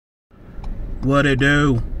What it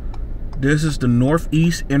do? This is the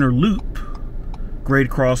Northeast Inner Loop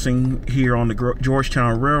grade crossing here on the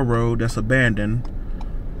Georgetown Railroad that's abandoned.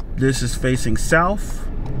 This is facing south.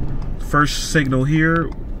 First signal here,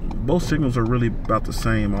 both signals are really about the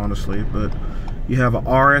same, honestly, but you have a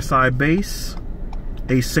RSI base,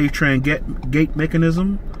 a safe train gate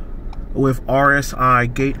mechanism with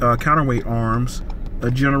RSI gate counterweight arms,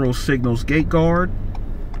 a general signals gate guard.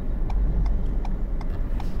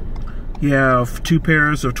 You have two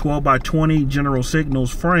pairs of 12 by 20 general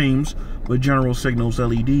signals frames with general signals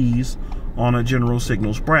LEDs on a general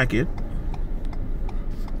signals bracket.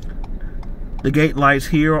 The gate lights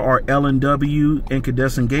here are L&W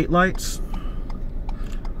incandescent gate lights.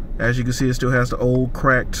 As you can see, it still has the old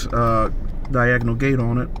cracked diagonal gate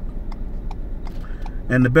on it.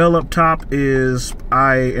 And the bell up top is,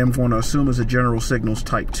 I am going to assume, is a general signals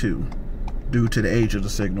type 2 due to the age of the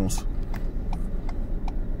signals.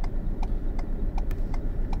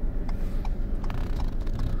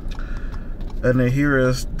 And then here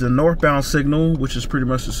is the northbound signal, which is pretty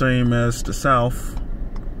much the same as the south.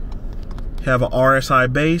 Have a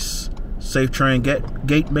RSI base, safe train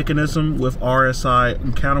gate mechanism with RSI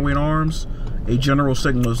and counterweight arms, a general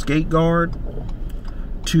signals gate guard,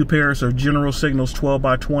 two pairs of general signals 12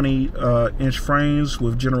 by 20 inch frames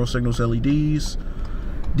with general signals LEDs.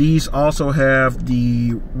 These also have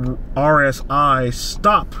the RSI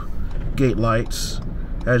stop gate lights.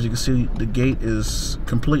 As you can see, the gate is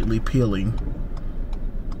completely peeling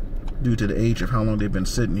due to the age of how long they've been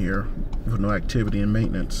sitting here with no activity and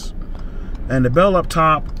maintenance. And the bell up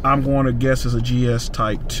top, I'm going to guess is a GS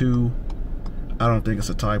type 2. I don't think it's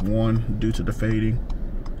a type 1 due to the fading.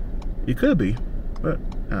 It could be, but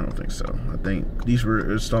I don't think so. I think these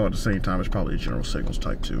were installed at the same time. It's probably a general signals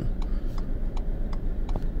type 2.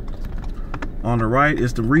 On the right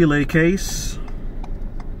is the relay case.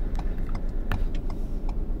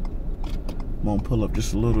 I'm gonna pull up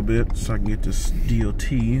just a little bit so I can get this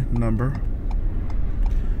DOT number.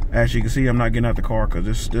 As you can see, I'm not getting out the car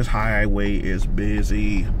because this highway is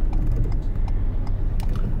busy.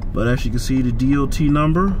 But as you can see, the DOT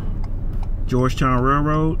number, Georgetown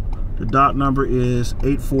Railroad, the dot number is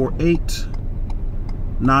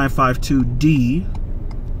 848952D.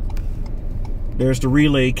 There's the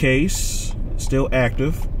relay case, still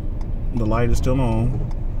active. The light is still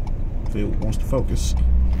on if it wants to focus.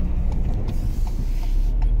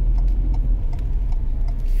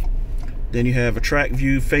 Then you have a track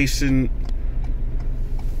view facing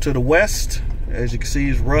to the west. As you can see,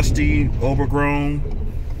 it's rusty, overgrown.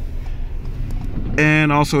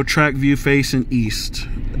 And also track view facing east,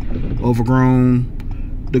 overgrown.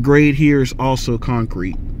 The grade here is also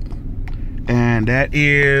concrete. And that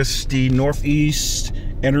is the Northeast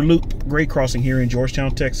Inner Loop grade crossing here in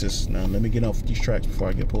Georgetown, Texas. Now let me get off these tracks before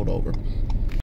I get pulled over.